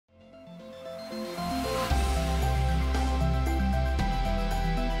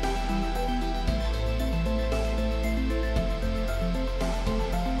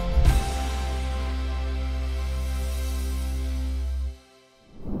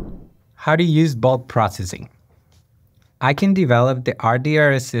How to use bulk processing. I can develop the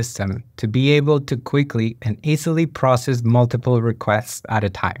RDRS system to be able to quickly and easily process multiple requests at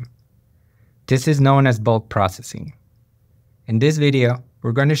a time. This is known as bulk processing. In this video,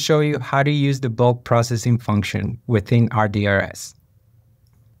 we're going to show you how to use the bulk processing function within RDRS.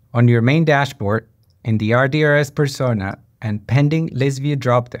 On your main dashboard, in the RDRS persona and pending list view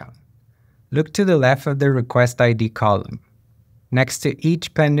dropdown, look to the left of the request ID column. Next to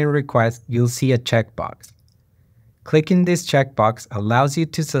each pending request, you'll see a checkbox. Clicking this checkbox allows you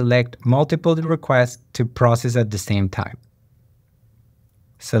to select multiple requests to process at the same time.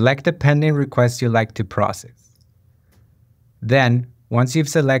 Select the pending request you'd like to process. Then, once you've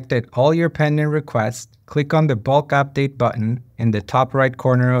selected all your pending requests, click on the Bulk Update button in the top right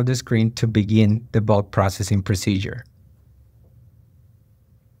corner of the screen to begin the bulk processing procedure.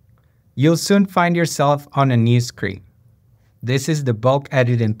 You'll soon find yourself on a new screen. This is the bulk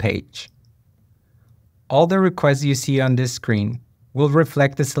editing page. All the requests you see on this screen will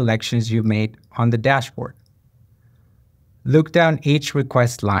reflect the selections you made on the dashboard. Look down each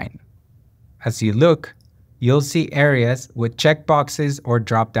request line. As you look, you'll see areas with checkboxes or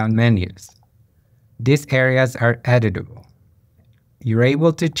drop-down menus. These areas are editable. You're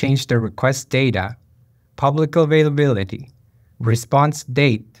able to change the request data, public availability, response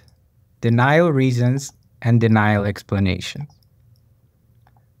date, denial reasons, and denial explanations.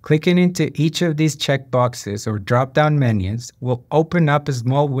 Clicking into each of these checkboxes or drop-down menus will open up a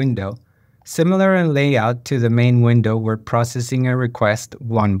small window similar in layout to the main window we're processing a request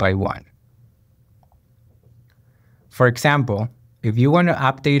one by one. For example, if you want to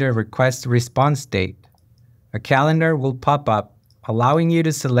update a request response date, a calendar will pop up allowing you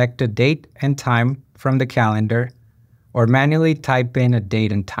to select a date and time from the calendar or manually type in a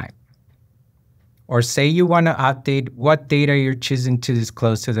date and time. Or say you want to update what data you're choosing to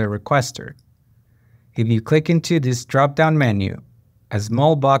disclose to the requester. If you click into this drop-down menu, a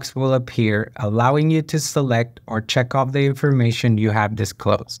small box will appear allowing you to select or check off the information you have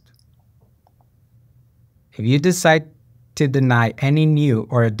disclosed. If you decide to deny any new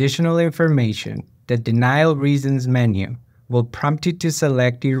or additional information, the Denial Reasons menu will prompt you to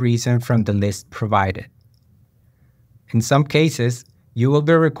select your reason from the list provided. In some cases, you will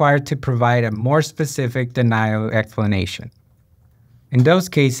be required to provide a more specific denial explanation. In those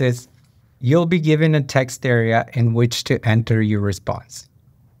cases, you'll be given a text area in which to enter your response.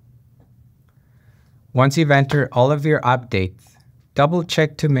 Once you've entered all of your updates,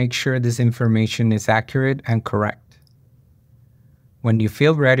 double-check to make sure this information is accurate and correct. When you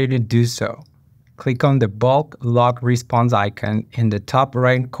feel ready to do so, click on the Bulk Log Response icon in the top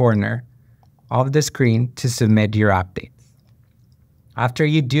right corner of the screen to submit your updates. After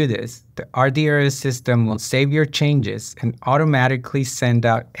you do this, the RDRS system will save your changes and automatically send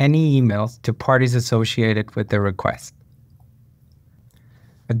out any emails to parties associated with the request.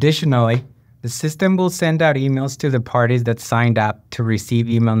 Additionally, the system will send out emails to the parties that signed up to receive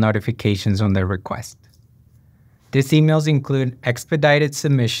email notifications on their request. These emails include expedited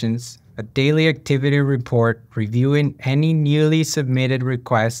submissions, a daily activity report reviewing any newly submitted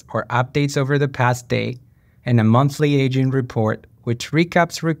requests or updates over the past day, and a monthly aging report which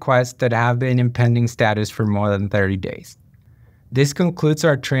recaps requests that have been in pending status for more than 30 days. This concludes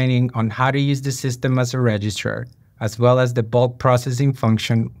our training on how to use the system as a registrar, as well as the bulk processing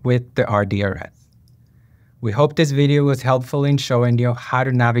function with the RDRS. We hope this video was helpful in showing you how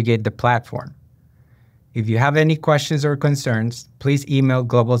to navigate the platform. If you have any questions or concerns, please email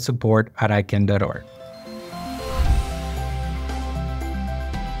globalsupport@icann.org.